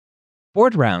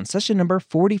Board Round, session number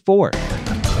 44.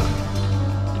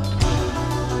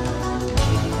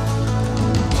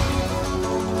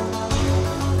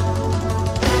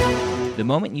 The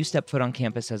moment you step foot on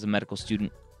campus as a medical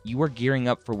student, you are gearing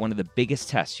up for one of the biggest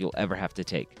tests you'll ever have to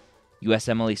take,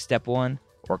 USMLE Step 1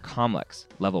 or COMLEX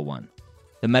Level 1.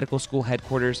 The medical school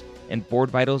headquarters and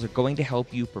Board Vitals are going to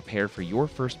help you prepare for your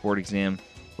first board exam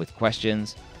with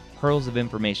questions, pearls of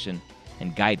information,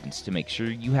 and guidance to make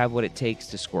sure you have what it takes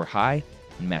to score high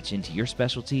and match into your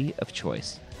specialty of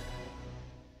choice.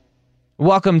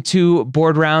 Welcome to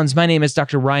Board Rounds. My name is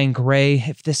Dr. Ryan Gray.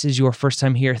 If this is your first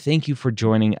time here, thank you for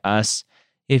joining us.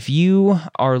 If you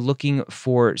are looking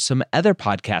for some other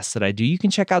podcasts that I do, you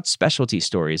can check out Specialty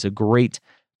Stories, a great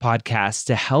podcast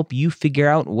to help you figure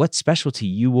out what specialty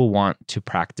you will want to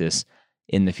practice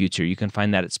in the future. You can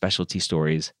find that at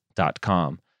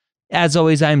specialtystories.com. As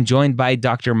always, I'm joined by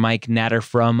Dr. Mike Natter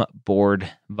from Board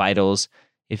Vitals.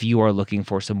 If you are looking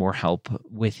for some more help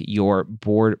with your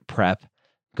board prep,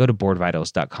 go to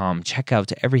boardvitals.com. Check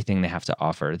out everything they have to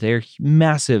offer. Their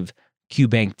massive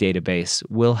QBank database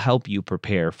will help you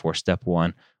prepare for Step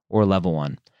 1 or Level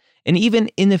 1. And even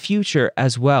in the future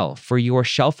as well, for your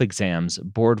shelf exams,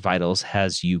 Board Vitals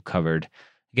has you covered.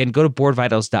 Again, go to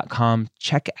boardvitals.com.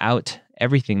 Check out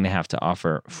everything they have to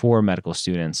offer for medical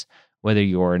students. Whether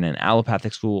you're in an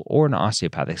allopathic school or an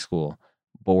osteopathic school,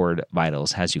 Board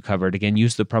Vitals has you covered. Again,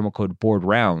 use the promo code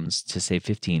BOARDROUNDS to save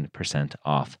 15%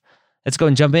 off. Let's go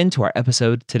and jump into our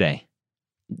episode today.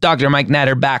 Dr. Mike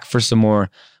Natter back for some more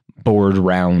Board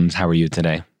Rounds. How are you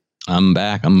today? I'm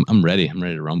back. I'm ready. I'm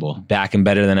ready to rumble. Back and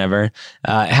better than ever.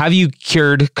 Have you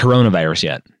cured coronavirus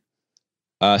yet?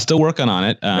 Still working on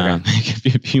it.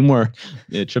 Okay. A few more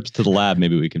trips to the lab,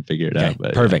 maybe we can figure it out.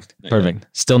 But Perfect.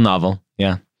 Still novel.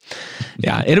 Yeah.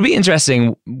 It'll be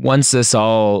interesting once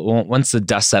the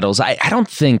dust settles. I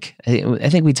think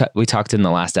we talked in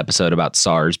the last episode about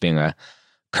SARS being a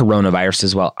coronavirus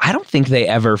as well. I don't think they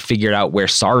ever figured out where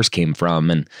SARS came from.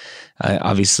 And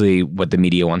obviously what the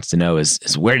media wants to know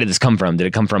is where did this come from? Did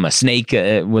it come from a snake?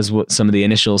 Was what some of the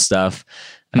initial stuff.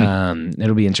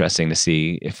 It'll be interesting to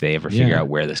see if they ever figure out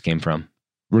where this came from.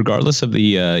 Regardless of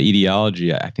the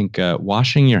etiology, I think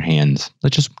washing your hands.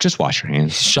 Let's just wash your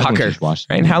hands. Shocker, right?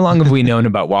 And how long have we known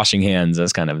about washing hands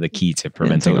as kind of the key to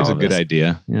preventing all of this? It's a good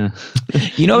idea. Yeah.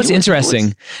 You know what's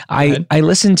interesting? I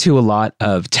listen to a lot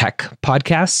of tech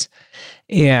podcasts,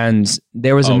 and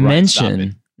there was a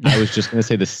mention. I was just going to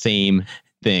say the same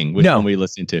thing. Which one were you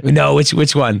listening to? No,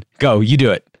 which one? Go, you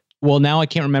do it. Well, now I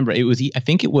can't remember. I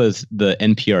think it was the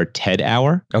NPR TED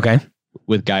Hour. Okay.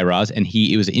 With Guy Raz, and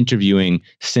he was interviewing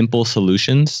Simple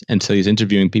Solutions. And so he's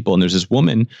interviewing people, and there's this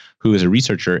woman who is a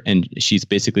researcher, and she's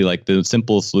basically like, the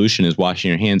simple solution is washing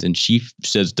your hands. And she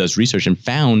does research and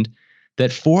found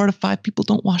that 4 out of 5 people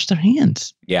don't wash their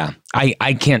hands. Yeah.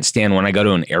 I can't stand when I go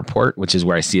to an airport, which is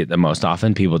where I see it the most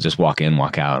often. People just walk in,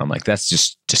 walk out. I'm like, that's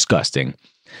just disgusting.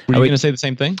 Were you going to say the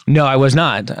same thing? No, I was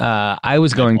not. I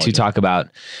was going to talk about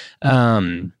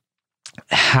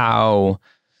how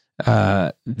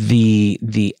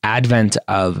the advent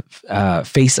of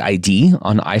Face ID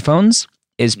on iPhones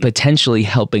is potentially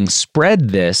helping spread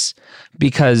this,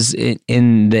 because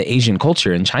in the Asian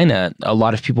culture in China, a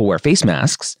lot of people wear face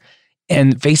masks,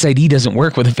 and Face ID doesn't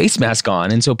work with a face mask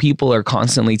on. And so people are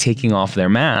constantly taking off their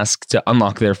mask to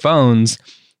unlock their phones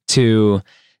to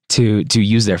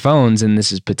use their phones. And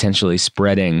this is potentially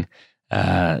spreading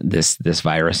this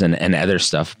virus and other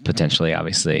stuff potentially,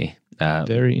 obviously,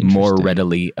 very more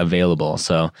readily available.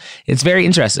 So it's very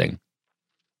interesting.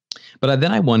 But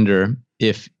then I wonder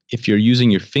if you're using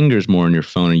your fingers more on your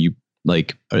phone,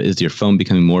 is your phone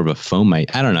becoming more of a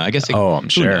foamite? I don't know. I guess. I'm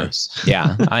sure.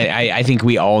 Yeah. I think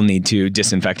we all need to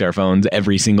disinfect our phones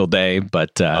every single day,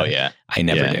 but I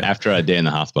never do. After a day in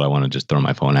the hospital, I want to just throw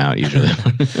my phone out usually.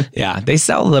 Yeah. They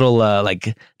sell little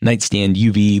like nightstand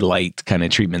UV light kind of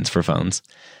treatments for phones.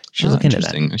 Should look into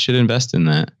that. I should invest in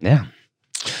that. Yeah.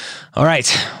 All right.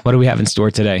 What do we have in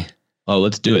store today? Oh,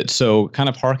 let's do it. So kind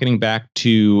of hearkening back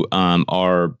to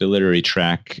our biliary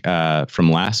track from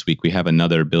last week, we have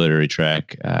another biliary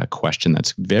track question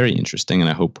that's very interesting, and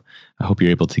I hope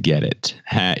you're able to get it.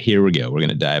 Here we go. We're going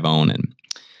to dive on in.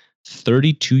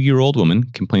 32-year-old woman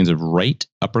complains of right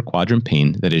upper quadrant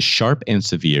pain that is sharp and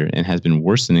severe and has been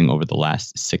worsening over the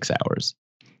last 6 hours.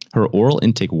 Her oral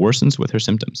intake worsens with her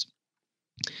symptoms.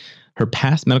 Her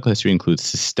past medical history includes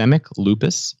systemic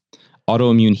lupus,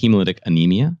 autoimmune hemolytic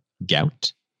anemia,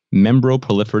 gout,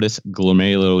 membranoproliferative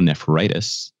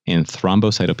glomerulonephritis, and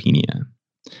thrombocytopenia.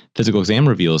 Physical exam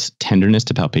reveals tenderness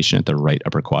to palpation at the right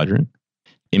upper quadrant.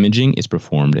 Imaging is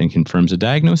performed and confirms a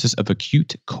diagnosis of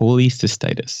acute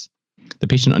cholecystitis. The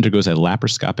patient undergoes a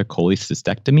laparoscopic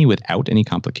cholecystectomy without any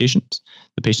complications.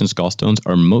 The patient's gallstones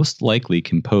are most likely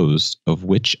composed of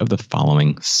which of the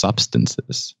following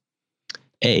substances?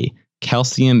 A.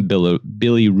 Calcium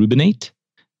bilirubinate.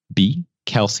 B.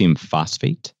 Calcium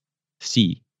phosphate.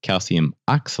 C. Calcium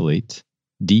oxalate.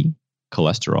 D.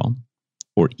 Cholesterol.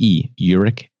 Or E.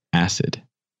 Uric acid.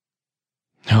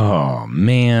 Oh,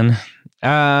 man.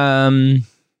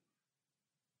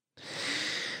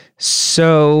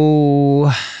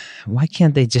 So why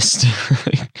can't they just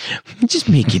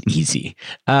make it easy?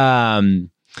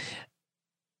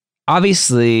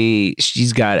 Obviously,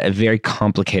 she's got a very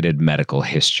complicated medical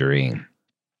history.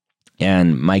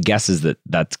 And my guess is that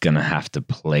that's going to have to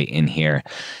play in here.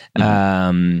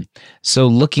 So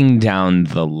looking down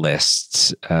the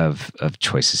list of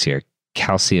choices here,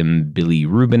 calcium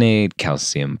bilirubinate,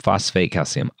 calcium phosphate,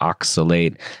 calcium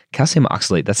oxalate. Calcium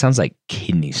oxalate, that sounds like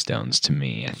kidney stones to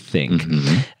me, I think.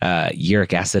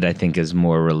 Uric acid, I think, is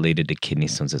more related to kidney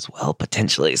stones as well,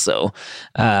 potentially. So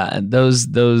those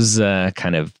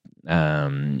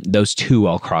two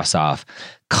I'll cross off.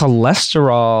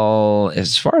 Cholesterol,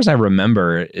 as far as I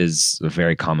remember, is a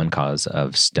very common cause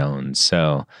of stones.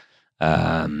 So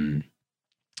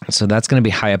that's going to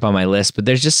be high up on my list, but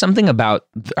there's just something about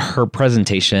her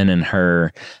presentation and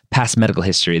her past medical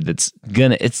history that's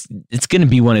it's going to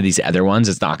be one of these other ones.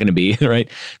 It's not going to be right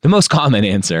the most common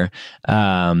answer.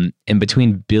 In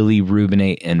between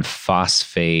bilirubinate and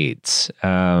phosphate.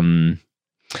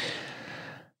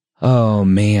 Oh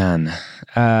man.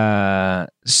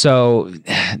 So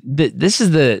this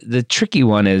is the tricky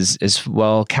one is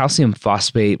well, calcium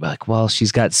phosphate, like, well,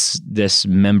 she's got this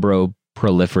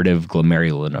membranoproliferative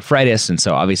glomerulonephritis. And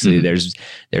so obviously there's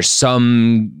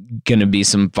some going to be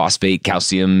some phosphate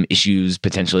calcium issues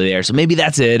potentially there. So maybe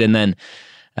that's it. And then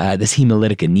this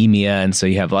hemolytic anemia. And so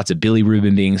you have lots of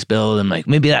bilirubin being spilled. And like,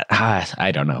 maybe that,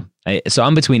 I don't know. So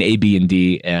I'm between A, B, and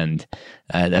D. And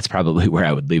that's probably where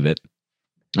I would leave it.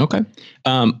 Okay.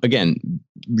 Again,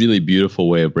 really beautiful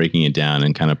way of breaking it down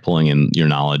and kind of pulling in your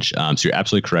knowledge. So you're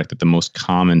absolutely correct that the most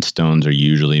common stones are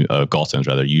usually, gallstones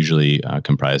rather, usually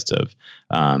comprised of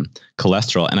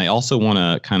cholesterol. And I also want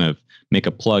to kind of make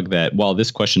a plug that while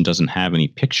this question doesn't have any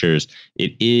pictures,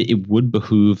 it would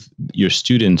behoove your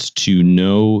students to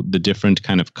know the different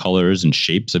kind of colors and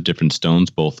shapes of different stones,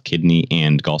 both kidney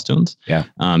and gallstones. Yeah.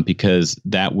 Because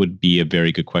that would be a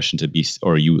very good question to be,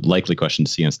 or you likely question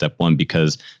to see on step one,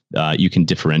 because you can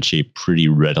differentiate pretty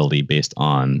readily based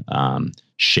on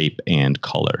shape and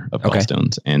color of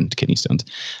gallstones and kidney stones.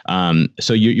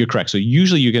 So you're correct. So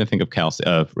usually you're going to think of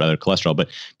cholesterol, but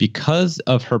because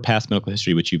of her past medical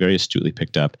history, which you very astutely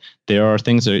picked up, there are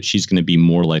things that she's going to be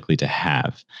more likely to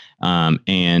have.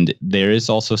 And there is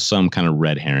also some kind of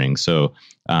red herring. So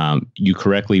you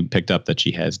correctly picked up that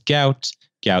she has gout.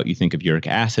 Gout, you think of uric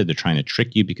acid. They're trying to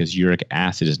trick you because uric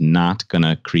acid is not going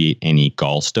to create any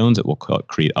gallstones. It will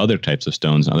create other types of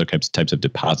stones and other types of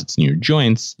deposits in your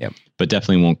joints, but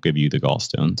definitely won't give you the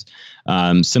gallstones.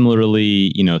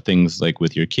 Similarly, things like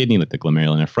with your kidney, like the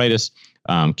glomerulonephritis,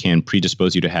 can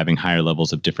predispose you to having higher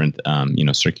levels of different,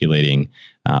 circulating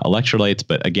electrolytes,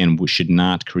 but again, we should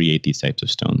not create these types of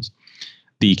stones.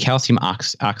 The calcium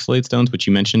oxalate stones, which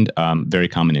you mentioned, very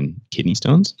common in kidney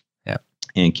stones.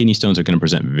 And kidney stones are going to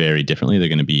present very differently. They're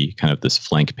going to be kind of this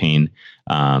flank pain,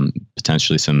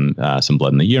 potentially some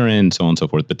blood in the urine, so on and so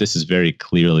forth. But this is very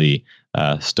clearly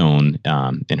stone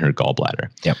in her gallbladder.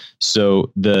 Yep.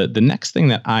 So the next thing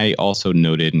that I also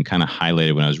noted and kind of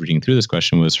highlighted when I was reading through this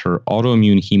question was her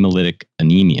autoimmune hemolytic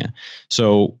anemia.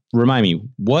 So remind me,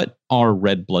 what are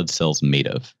red blood cells made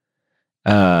of?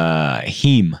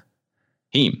 Heme.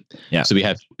 Heme. Yeah. So we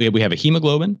have a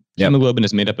hemoglobin. Yep. Hemoglobin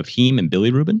is made up of heme and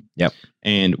bilirubin. Yep.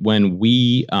 And when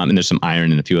we, and there's some iron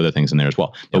and a few other things in there as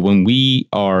well. But when we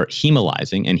are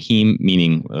hemolyzing, and heme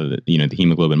meaning, the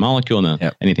hemoglobin molecule,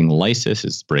 and anything lysis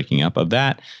is breaking up of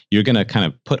that, you're going to kind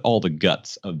of put all the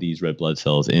guts of these red blood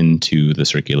cells into the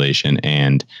circulation,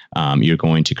 and you're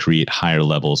going to create higher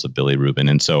levels of bilirubin.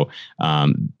 And so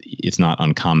it's not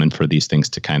uncommon for these things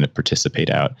to kind of precipitate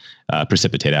out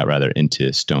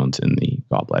into stones in the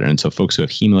gallbladder. And so folks who have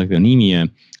hemolytic anemia,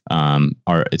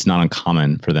 it's not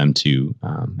uncommon for them to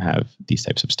have these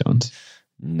types of stones.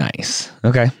 Nice.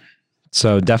 Okay.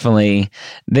 So definitely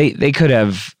they could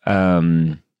have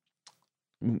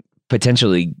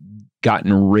potentially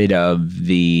gotten rid of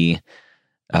the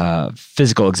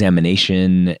physical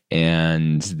examination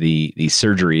and the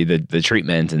surgery, the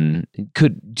treatment. And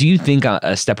do you think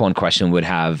a step one question would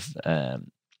have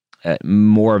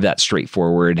more of that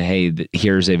straightforward, hey,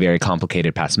 here's a very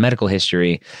complicated past medical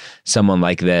history, someone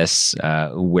like this,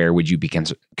 where would you be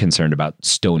concerned about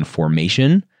stone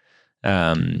formation?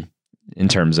 in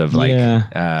terms of like,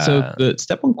 so the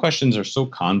step one questions are so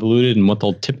convoluted, and what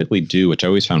they'll typically do, which I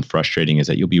always found frustrating, is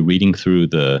that you'll be reading through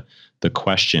the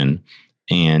question,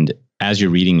 and as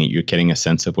you're reading it, you're getting a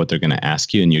sense of what they're going to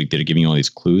ask you, and they're giving you all these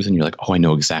clues, and you're like, oh, I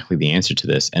know exactly the answer to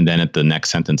this. And then at the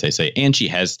next sentence, they say, and she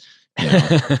has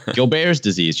Gilbert's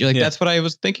disease. You're like, that's what I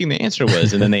was thinking the answer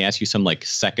was. And then they ask you some like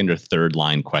second or third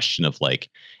line question of like,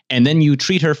 and then you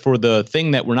treat her for the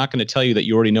thing that we're not going to tell you that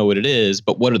you already know what it is,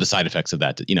 but what are the side effects of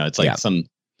that? It's like some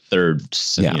third,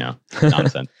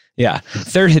 nonsense.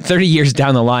 30 years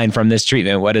down the line from this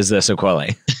treatment, what is the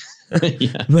sequelae?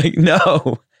 Like,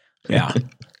 no. Yeah,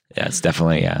 it's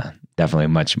definitely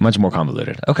much more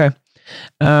convoluted. Okay.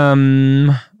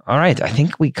 All right. I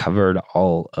think we covered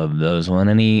all of those.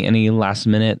 Any last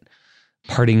minute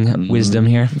parting wisdom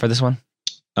here for this one?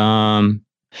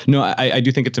 No, I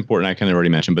do think it's important. I kind of already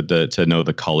mentioned, but to know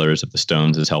the colors of the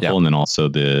stones is helpful. And then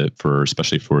also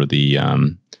especially for the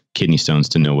kidney stones,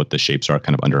 to know what the shapes are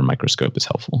kind of under a microscope is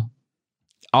helpful.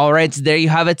 All right. So there you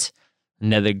have it.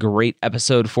 Another great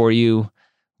episode for you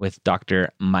with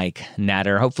Dr. Mike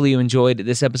Natter. Hopefully you enjoyed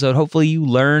this episode. Hopefully you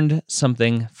learned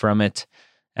something from it,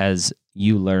 as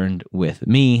you learned with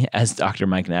me as Dr.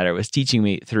 Mike Natter was teaching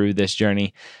me through this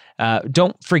journey.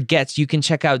 Don't forget, you can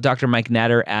check out Dr. Mike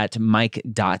Natter at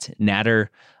mike.natter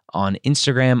on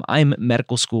Instagram. I'm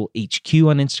Medical School HQ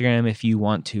on Instagram. If you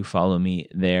want to follow me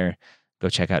there, go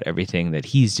check out everything that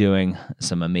he's doing.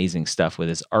 Some amazing stuff with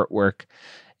his artwork.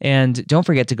 And don't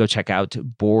forget to go check out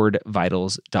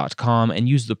boardvitals.com and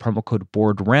use the promo code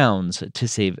BOARDROUNDS to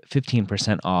save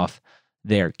 15% off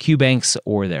their Q-Banks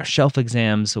or their shelf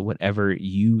exams, whatever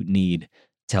you need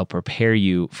to help prepare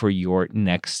you for your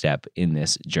next step in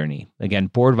this journey. Again,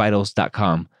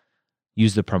 boardvitals.com.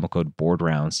 Use the promo code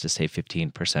BOARDROUNDS to save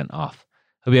 15% off.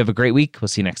 Hope you have a great week. We'll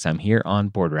see you next time here on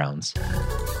Board Rounds.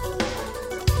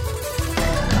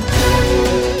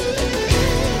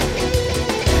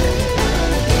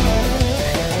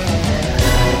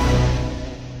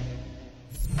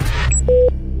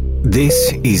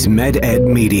 This is MedEd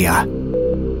Media.